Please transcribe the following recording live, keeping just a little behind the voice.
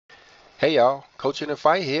Hey y'all, Coach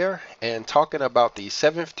Fight here and talking about the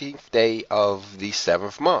 17th day of the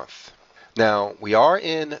 7th month. Now, we are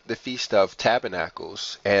in the Feast of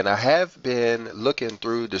Tabernacles, and I have been looking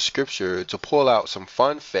through the scripture to pull out some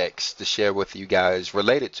fun facts to share with you guys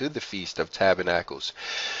related to the Feast of Tabernacles.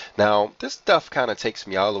 Now, this stuff kind of takes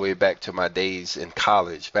me all the way back to my days in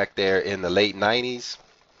college, back there in the late 90s.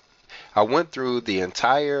 I went through the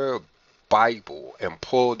entire Bible and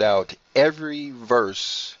pulled out every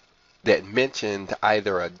verse that mentioned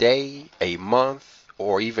either a day, a month,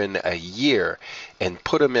 or even a year and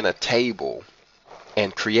put them in a table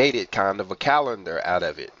and created kind of a calendar out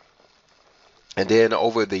of it. And then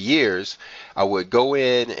over the years, I would go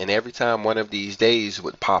in and every time one of these days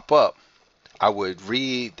would pop up, I would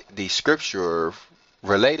read the scripture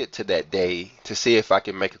related to that day to see if I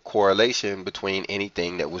can make a correlation between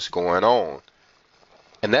anything that was going on.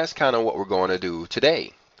 And that's kind of what we're going to do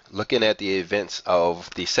today, looking at the events of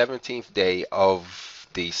the 17th day of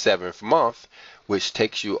the 7th month, which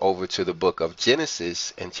takes you over to the book of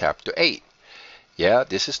Genesis in chapter 8. Yeah,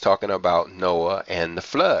 this is talking about Noah and the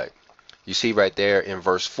flood. You see right there in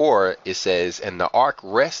verse 4, it says, "And the ark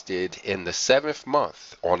rested in the 7th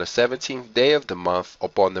month, on the 17th day of the month,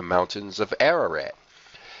 upon the mountains of Ararat."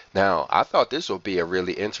 Now, I thought this would be a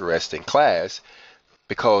really interesting class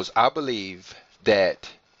because I believe that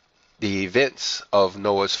the events of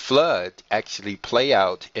Noah's flood actually play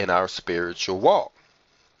out in our spiritual walk.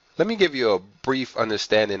 Let me give you a brief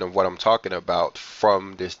understanding of what I'm talking about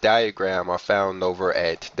from this diagram I found over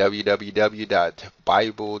at www.bible.ca.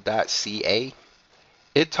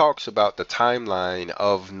 It talks about the timeline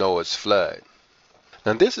of Noah's flood.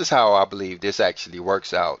 Now, this is how I believe this actually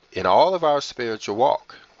works out in all of our spiritual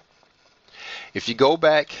walk. If you go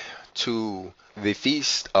back to the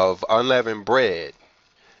Feast of Unleavened Bread,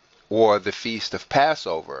 or the Feast of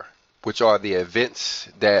Passover, which are the events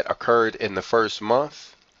that occurred in the first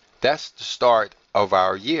month, that's the start of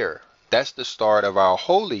our year. That's the start of our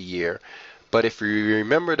holy year. But if you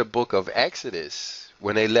remember the book of Exodus,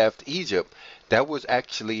 when they left Egypt, that was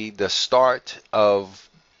actually the start of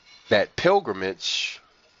that pilgrimage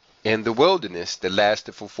in the wilderness that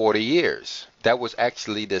lasted for 40 years. That was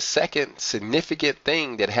actually the second significant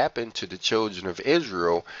thing that happened to the children of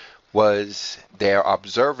Israel, was their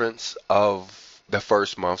observance of the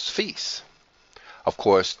first month's feast. Of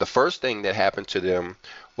course, the first thing that happened to them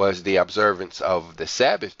was the observance of the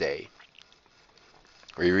Sabbath day.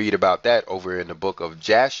 We read about that over in the book of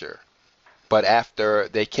Jasher. But after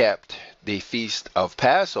they kept the feast of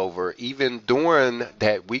Passover, even during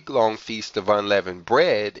that week-long feast of unleavened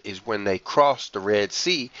bread is when they crossed the Red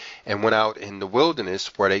Sea and went out in the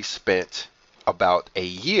wilderness, where they spent about a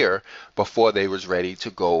year before they was ready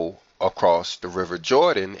to go across the river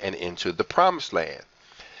Jordan and into the promised land.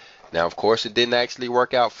 Now, of course, it didn't actually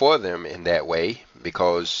work out for them in that way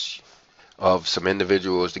because of some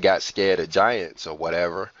individuals that got scared of giants or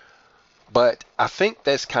whatever. But I think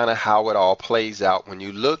that's kind of how it all plays out when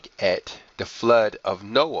you look at the flood of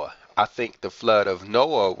Noah. I think the flood of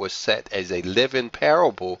Noah was set as a living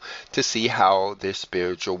parable to see how this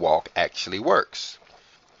spiritual walk actually works.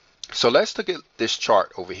 So let's look at this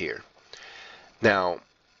chart over here. Now,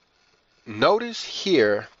 notice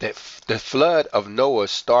here that the flood of Noah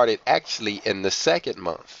started actually in the second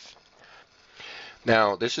month.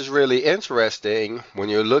 Now, this is really interesting when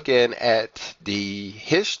you're looking at the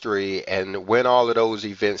history and when all of those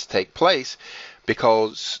events take place,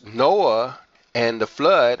 because Noah and the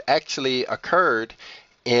flood actually occurred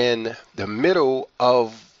in the middle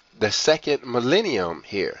of the second millennium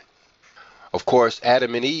here. Of course,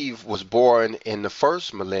 Adam and Eve was born in the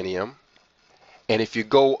first millennium. And if you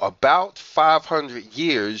go about 500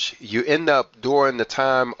 years, you end up during the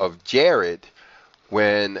time of Jared,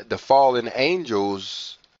 when the fallen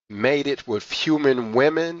angels made it with human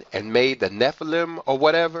women and made the Nephilim or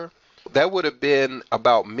whatever. That would have been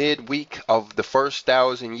about midweek of the first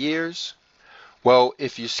 1,000 years. Well,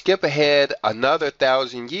 if you skip ahead another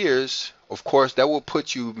 1,000 years, of course, that will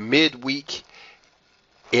put you midweek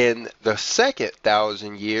in the second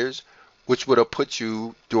 1,000 years, which would have put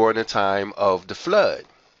you during the time of the flood.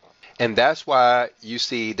 And that's why you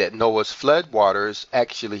see that Noah's floodwaters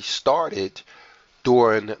actually started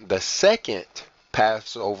during the second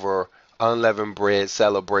Passover unleavened bread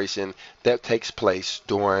celebration that takes place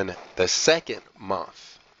during the second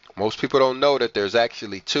month. Most people don't know that there's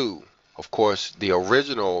actually two. Of course, the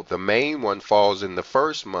original, the main one, falls in the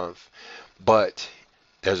first month, but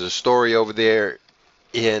there's a story over there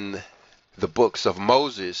in the books of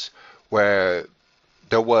Moses where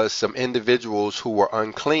there was some individuals who were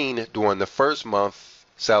unclean during the first month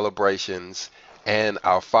celebrations and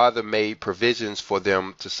our father made provisions for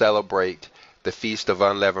them to celebrate the Feast of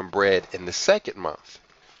Unleavened Bread in the second month.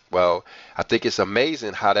 Well, I think it's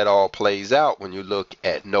amazing how that all plays out when you look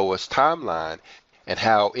at Noah's timeline and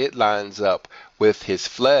how it lines up with his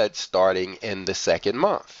flood starting in the second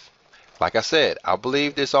month. Like I said, I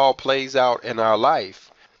believe this all plays out in our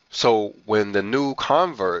life. So when the new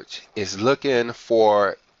convert is looking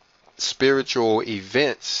for spiritual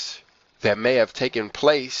events that may have taken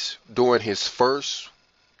place during his first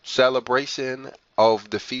celebration of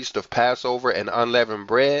the Feast of Passover and Unleavened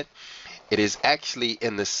Bread, it is actually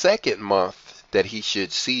in the second month that he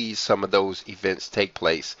should see some of those events take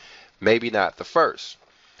place, maybe not the first.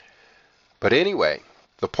 But anyway,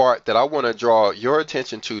 the part that I want to draw your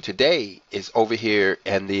attention to today is over here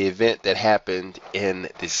and the event that happened in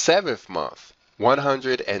the seventh month.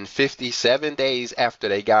 157 days after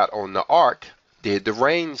they got on the ark, did the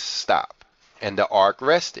rain stop and the ark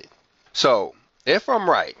rested. So, if I'm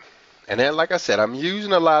right, and then like I said, I'm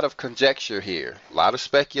using a lot of conjecture here, a lot of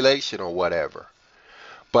speculation or whatever.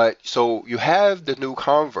 But so you have the new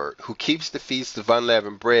convert who keeps the Feast of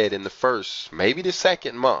Unleavened Bread in the first, maybe the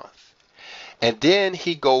second month. And then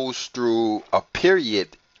he goes through a period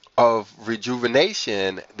of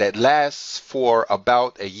rejuvenation that lasts for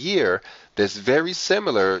about a year that's very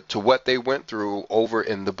similar to what they went through over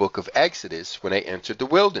in the book of Exodus when they entered the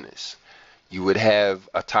wilderness. You would have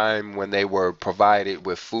a time when they were provided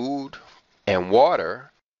with food and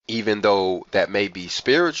water, even though that may be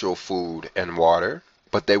spiritual food and water,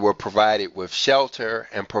 but they were provided with shelter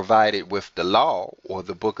and provided with the law or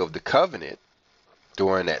the book of the covenant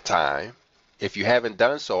during that time. If you haven't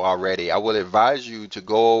done so already, I would advise you to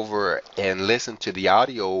go over and listen to the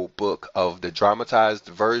audio book of the dramatized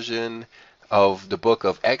version of the book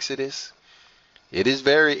of Exodus. It is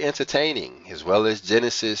very entertaining, as well as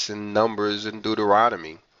Genesis and Numbers and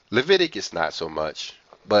Deuteronomy. Leviticus not so much,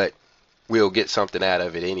 but we'll get something out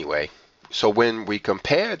of it anyway. So when we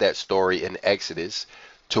compare that story in Exodus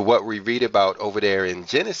to what we read about over there in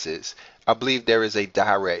Genesis, I believe there is a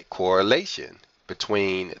direct correlation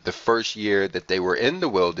between the first year that they were in the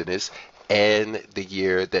wilderness and the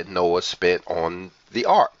year that Noah spent on the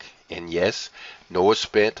ark. And yes, Noah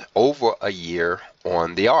spent over a year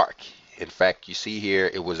on the ark. In fact, you see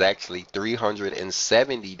here, it was actually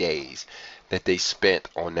 370 days that they spent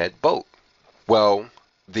on that boat. Well,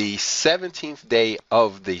 the 17th day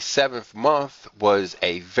of the seventh month was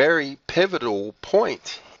a very pivotal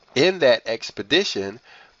point in that expedition,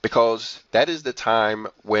 because that is the time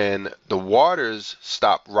when the waters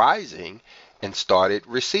stopped rising and started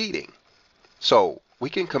receding. So we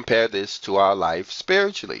can compare this to our life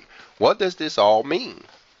spiritually. What does this all mean?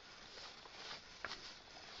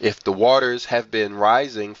 If the waters have been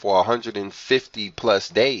rising for 150 plus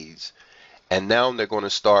days, and now they're going to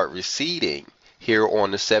start receding here on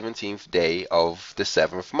the 17th day of the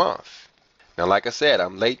seventh month. Now, like I said,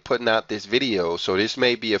 I'm late putting out this video, so this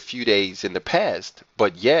may be a few days in the past,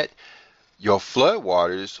 but yet your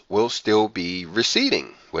floodwaters will still be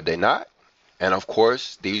receding, would they not? And of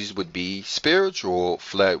course, these would be spiritual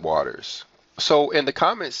floodwaters. So in the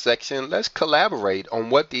comments section, let's collaborate on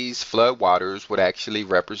what these floodwaters would actually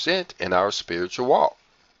represent in our spiritual walk.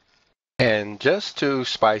 And just to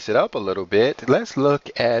spice it up a little bit, let's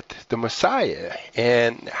look at the Messiah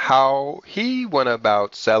and how he went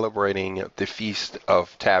about celebrating the Feast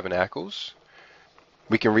of Tabernacles.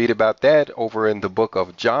 We can read about that over in the book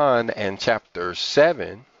of John and chapter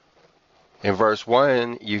 7. In verse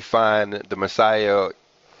 1, you find the Messiah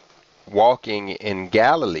walking in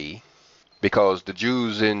Galilee because the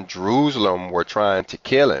Jews in Jerusalem were trying to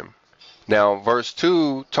kill him. Now, verse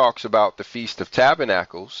 2 talks about the Feast of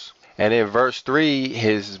Tabernacles. And in verse 3,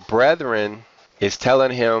 his brethren is telling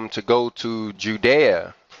him to go to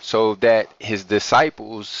Judea so that his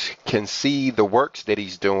disciples can see the works that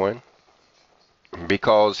he's doing,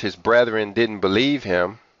 because his brethren didn't believe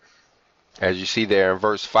him, as you see there in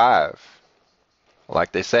verse 5.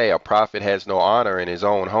 Like they say, a prophet has no honor in his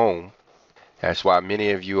own home. That's why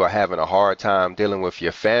many of you are having a hard time dealing with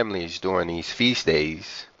your families during these feast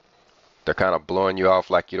days. They're kind of blowing you off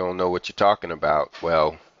like you don't know what you're talking about.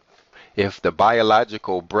 Well, if the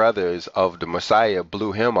biological brothers of the Messiah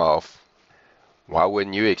blew him off, why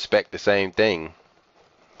wouldn't you expect the same thing,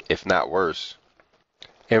 if not worse?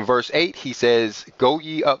 In verse 8, he says, "Go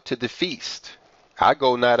ye up to the feast. I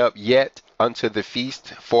go not up yet unto the feast,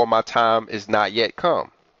 for my time is not yet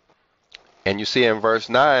come." And you see in verse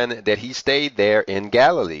 9 that he stayed there in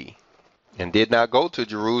Galilee and did not go to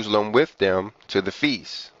Jerusalem with them to the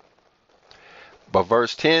feast. But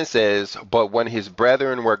verse 10 says, "But when his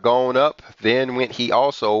brethren were gone up, then went he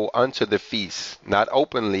also unto the feast, not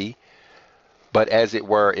openly, but as it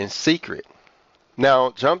were in secret.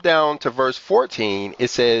 Now, jump down to verse 14. It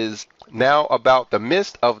says, now about the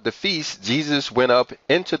midst of the feast, Jesus went up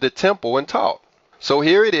into the temple and taught. So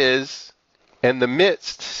here it is, in the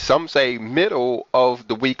midst, some say middle of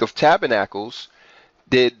the week of Tabernacles,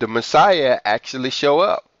 did the Messiah actually show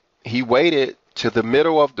up? He waited to the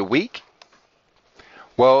middle of the week?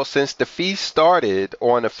 Well, since the feast started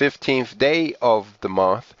on the 15th day of the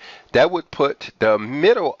month, that would put the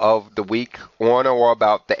middle of the week on or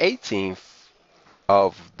about the 18th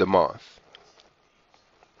of the month.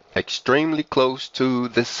 Extremely close to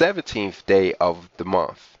the 17th day of the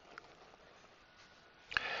month.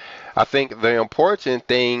 I think the important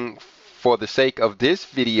thing for the sake of this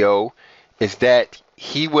video is that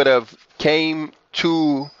he would have came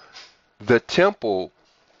to the temple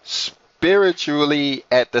spiritually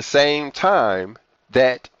at the same time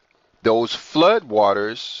that those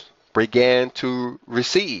floodwaters began to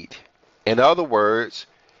recede. In other words,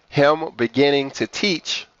 him beginning to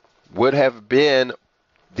teach would have been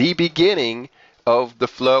the beginning of the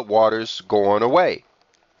floodwaters going away.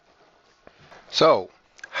 So,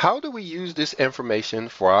 how do we use this information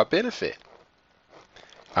for our benefit?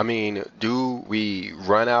 I mean, do we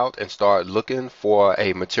run out and start looking for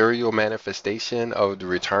a material manifestation of the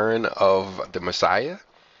return of the Messiah?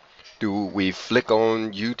 Do we flick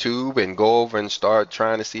on YouTube and go over and start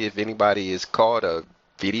trying to see if anybody has caught a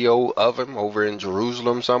video of him over in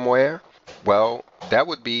Jerusalem somewhere? Well, that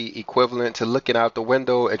would be equivalent to looking out the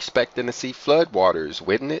window expecting to see floodwaters,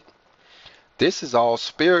 wouldn't it? This is all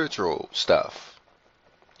spiritual stuff.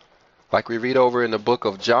 Like we read over in the book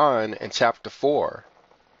of John in chapter 4.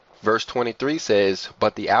 Verse 23 says,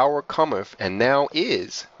 but the hour cometh, and now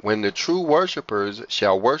is, when the true worshipers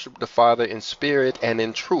shall worship the Father in spirit and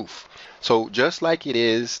in truth. So just like it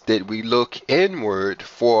is that we look inward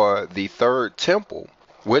for the third temple,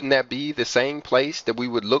 wouldn't that be the same place that we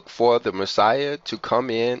would look for the Messiah to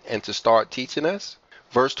come in and to start teaching us?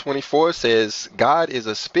 Verse 24 says, God is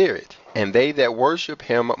a spirit, and they that worship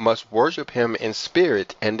him must worship him in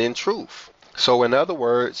spirit and in truth. So in other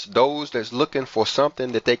words, those that's looking for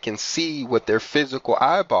something that they can see with their physical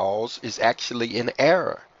eyeballs is actually in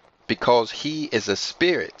error, because he is a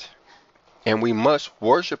spirit, and we must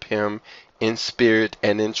worship him in spirit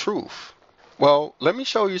and in truth. Well, let me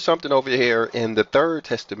show you something over here in the Third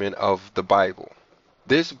Testament of the Bible.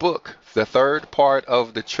 This book, the third part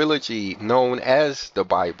of the trilogy known as the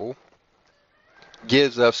Bible,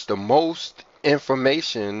 gives us the most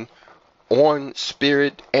information on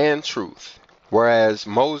spirit and truth. Whereas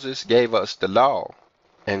Moses gave us the law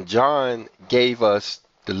and John gave us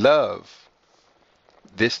the love,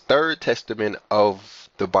 this Third Testament of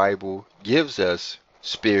the Bible gives us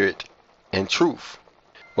spirit and truth.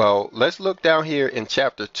 Well, let's look down here in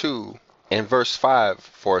chapter 2 and verse 5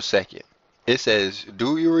 for a second. It says,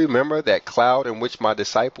 do you remember that cloud in which my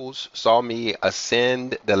disciples saw me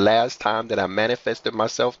ascend the last time that I manifested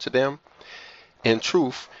myself to them? In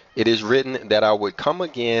truth, it is written that I would come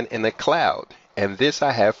again in a cloud, and this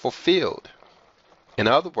I have fulfilled. In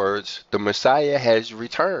other words, the Messiah has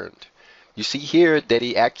returned. You see here that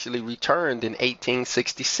he actually returned in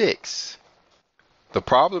 1866. The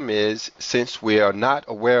problem is, since we are not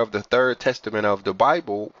aware of the Third Testament of the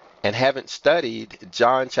Bible and haven't studied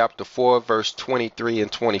John chapter 4 verse 23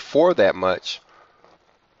 and 24 that much,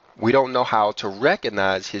 we don't know how to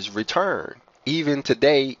recognize his return. Even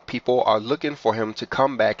today, people are looking for him to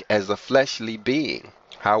come back as a fleshly being.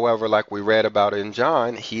 However, like we read about in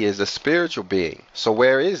John, he is a spiritual being. So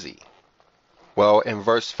where is he? Well, in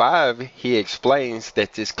verse 5, he explains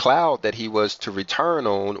that this cloud that he was to return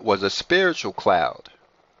on was a spiritual cloud,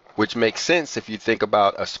 which makes sense if you think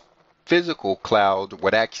about a physical cloud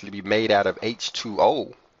would actually be made out of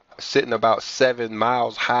H2O, sitting about 7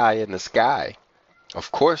 miles high in the sky.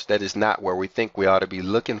 Of course, that is not where we think we ought to be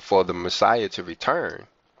looking for the Messiah to return.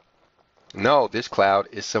 No, this cloud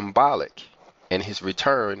is symbolic, and his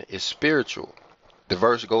return is spiritual. The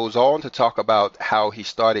verse goes on to talk about how he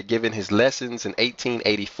started giving his lessons in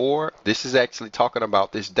 1884. This is actually talking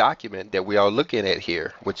about this document that we are looking at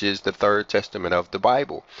here, which is the Third Testament of the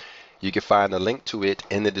Bible. You can find a link to it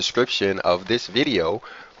in the description of this video,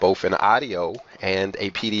 both in audio and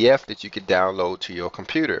a PDF that you could download to your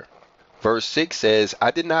computer. Verse 6 says,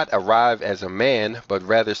 I did not arrive as a man, but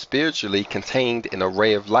rather spiritually contained in a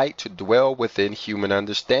ray of light to dwell within human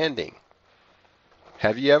understanding.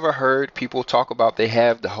 Have you ever heard people talk about they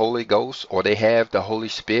have the Holy Ghost or they have the Holy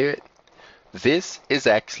Spirit? This is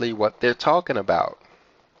actually what they're talking about.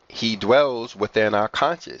 He dwells within our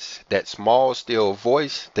conscious. That small, still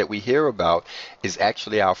voice that we hear about is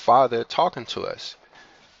actually our Father talking to us.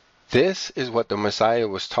 This is what the Messiah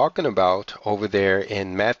was talking about over there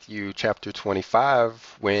in Matthew chapter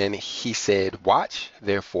 25 when he said, "Watch,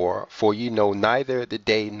 therefore, for ye know neither the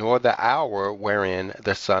day nor the hour wherein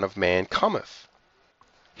the Son of Man cometh."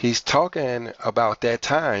 He's talking about that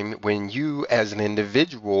time when you as an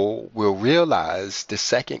individual will realize the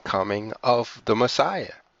second coming of the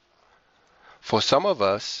Messiah. For some of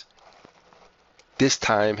us, this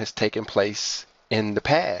time has taken place in the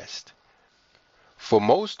past. For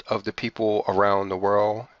most of the people around the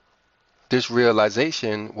world, this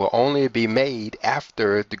realization will only be made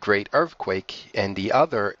after the great earthquake and the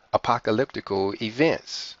other apocalyptical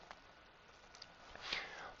events.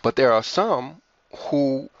 But there are some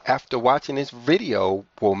who, after watching this video,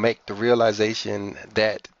 will make the realization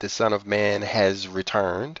that the Son of Man has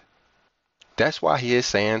returned. That's why he is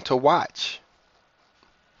saying to watch,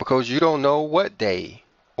 because you don't know what day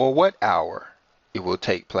or what hour it will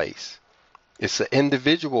take place. It's an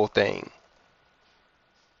individual thing.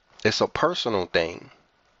 It's a personal thing.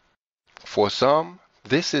 For some,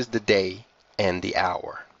 this is the day and the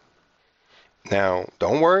hour. Now,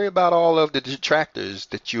 don't worry about all of the detractors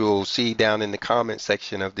that you'll see down in the comment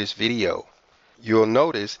section of this video. You'll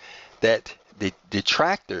notice that the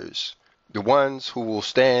detractors, the ones who will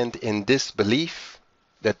stand in disbelief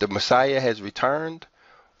that the Messiah has returned,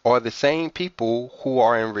 are the same people who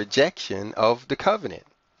are in rejection of the covenant.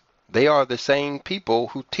 They are the same people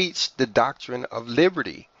who teach the doctrine of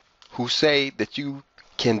liberty, who say that you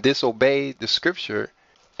can disobey the scripture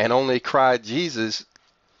and only cry Jesus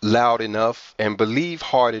loud enough and believe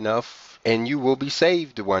hard enough and you will be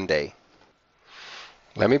saved one day.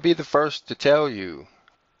 Let me be the first to tell you,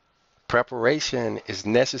 preparation is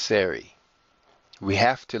necessary. We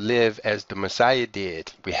have to live as the Messiah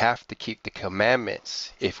did. We have to keep the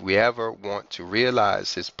commandments if we ever want to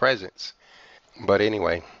realize his presence. But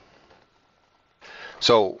anyway,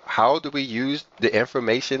 so how do we use the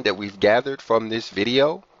information that we've gathered from this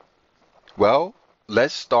video? Well,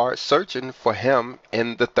 let's start searching for him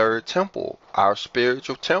in the third temple, our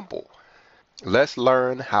spiritual temple. Let's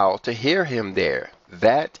learn how to hear him there.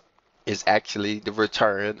 That is actually the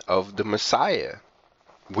return of the Messiah.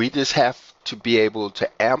 We just have to be able to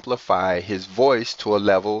amplify his voice to a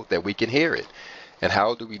level that we can hear it. And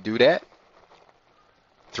how do we do that?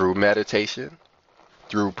 Through meditation,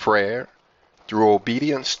 through prayer, through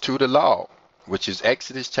obedience to the law, which is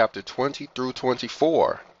Exodus chapter 20 through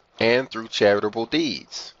 24, and through charitable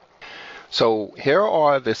deeds. So here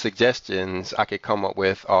are the suggestions I could come up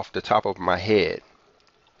with off the top of my head.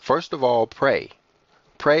 First of all, pray.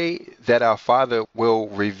 Pray that our Father will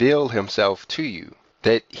reveal himself to you,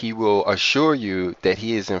 that he will assure you that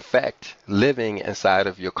he is in fact living inside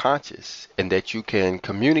of your conscious, and that you can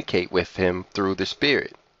communicate with him through the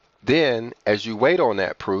Spirit. Then, as you wait on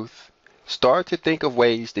that proof, start to think of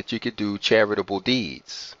ways that you could do charitable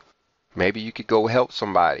deeds. Maybe you could go help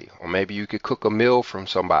somebody, or maybe you could cook a meal from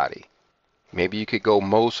somebody. Maybe you could go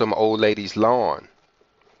mow some old lady's lawn,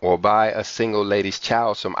 or buy a single lady's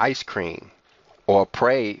child some ice cream, or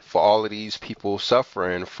pray for all of these people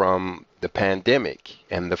suffering from the pandemic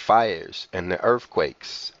and the fires and the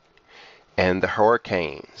earthquakes and the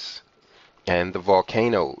hurricanes and the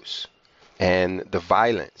volcanoes and the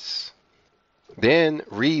violence. Then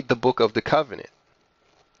read the book of the covenant,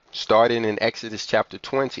 starting in Exodus chapter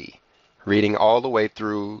 20, reading all the way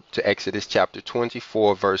through to Exodus chapter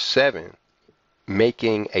 24, verse 7,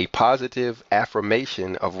 making a positive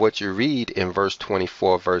affirmation of what you read in verse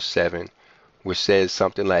 24, verse 7, which says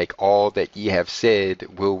something like, "All that ye have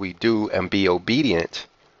said will we do, and be obedient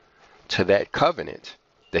to that covenant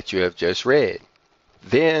that you have just read."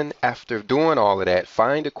 Then, after doing all of that,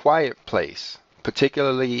 find a quiet place,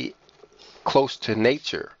 particularly close to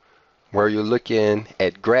nature, where you're looking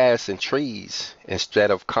at grass and trees instead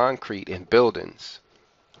of concrete and buildings,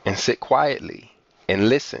 and sit quietly and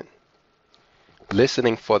listen,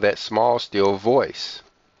 listening for that small, still voice.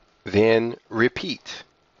 Then repeat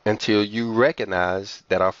until you recognize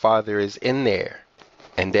that our Father is in there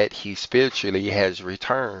and that he spiritually has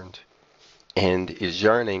returned and is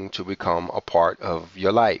yearning to become a part of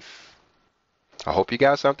your life. I hope you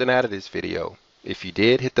got something out of this video. If you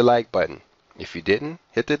did, hit the like button. If you didn't,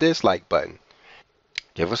 hit the dislike button.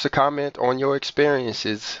 Give us a comment on your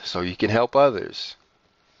experiences so you can help others.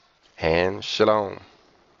 And shalom.